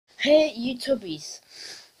Hey YouTubies,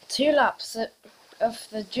 2 laps of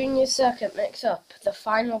the junior circuit makes up the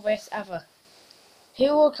final race ever. Who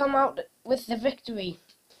will come out with the victory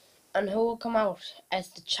and who will come out as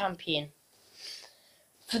the champion?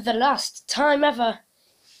 For the last time ever,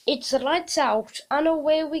 it's lights out and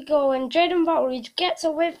away we go, and Routledge gets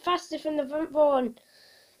away faster from the front row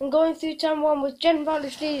and going through turn 1 with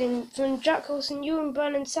Routledge leading from Coulson, Euan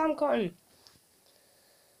Burn and Sam Cotton.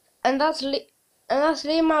 And that's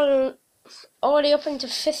Euan Mallon already up into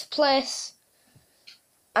 5th place,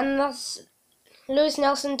 and that's Lewis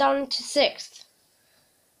Nelson down into 6th.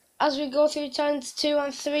 As we go through turns 2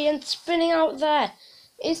 and 3, and spinning out there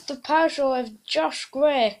is the Peugeot of Josh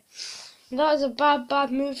Gray. That is a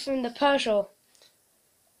bad move from the Peugeot.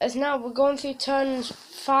 As now we're going through turns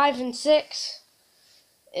 5 and 6.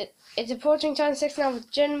 It's approaching turn 6 now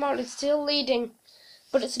with Routledge still leading,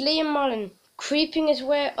 but it's Euan Mallon creeping his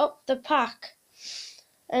way up the pack,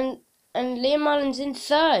 and Euan Mallon's in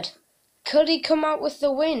 3rd. Could he come out with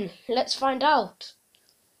the win? Let's find out.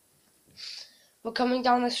 We're coming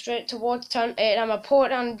down the straight towards turn 8. I'm a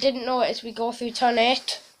port and didn't know it as we go through turn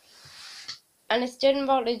 8. And it's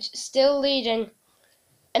Routledge still leading.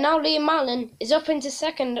 And now Euan Mallon is up into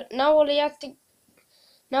 2nd. Now all he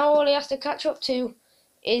has to catch up to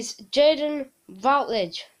is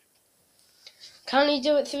Routledge. Can he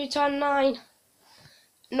do it through turn 9?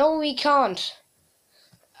 No, he can't.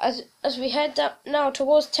 As we head now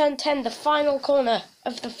towards turn 10, the final corner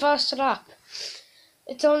of the first lap.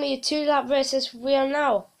 It's only a 2-lap race as we are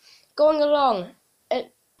now going along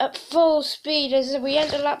at full speed as we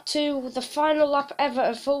enter lap 2, the final lap ever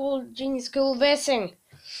of full junior school racing.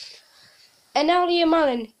 And now Euan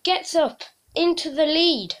Mallon gets up into the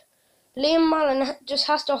lead. Euan Mallon just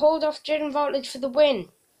has to hold off Routledge for the win.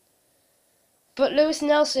 But Lewis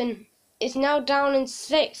Nelson is now down in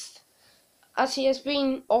 6th, as he has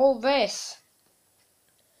been all race.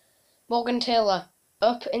 Morgan Taylor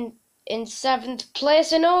up in 7th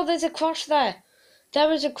place, and oh, there's a crash there.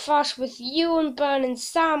 There is a crash with Euan Burn and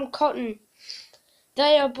Sam Cotton.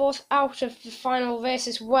 They are both out of the final race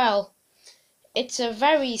as well. It's a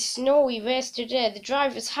very snowy race today. The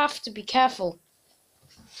drivers have to be careful.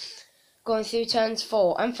 Going through turns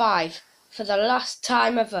 4 and 5 for the last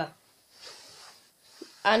time ever.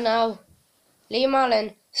 And now Euan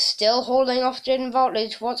Mallon still holding off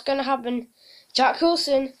Routledge. What's going to happen?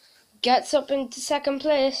 Coulson gets up into 2nd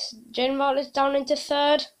place. Routledge down into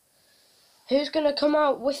 3rd. Who's going to come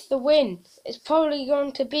out with the win? It's probably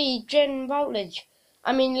going to be Routledge.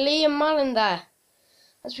 Euan Mallon there.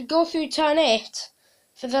 As we go through turn 8,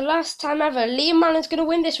 for the last time ever, Euan Mallon's going to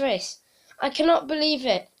win this race. I cannot believe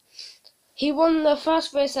it. He won the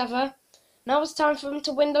first race ever. Now it's time for him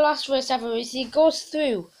to win the last race ever as he goes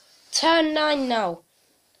through turn 9 now.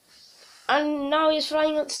 And now he's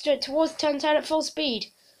flying up straight towards turn 10 at full speed.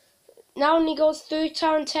 Now he goes through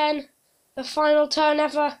turn 10, the final turn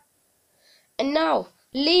ever. And now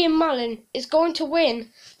Euan Mallon is going to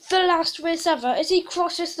win the last race ever as he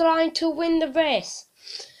crosses the line to win the race,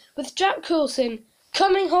 with Coulson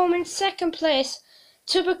coming home in 2nd place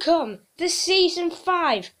to become the Season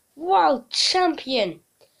 5 World Champion.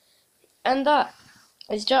 And that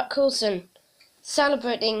is Coulson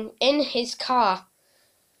celebrating in his car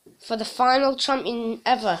for the final champion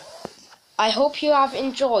ever. I hope you have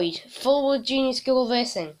enjoyed Fullwood Junior School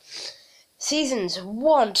Racing Seasons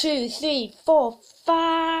 1, 2, 3, 4,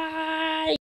 5.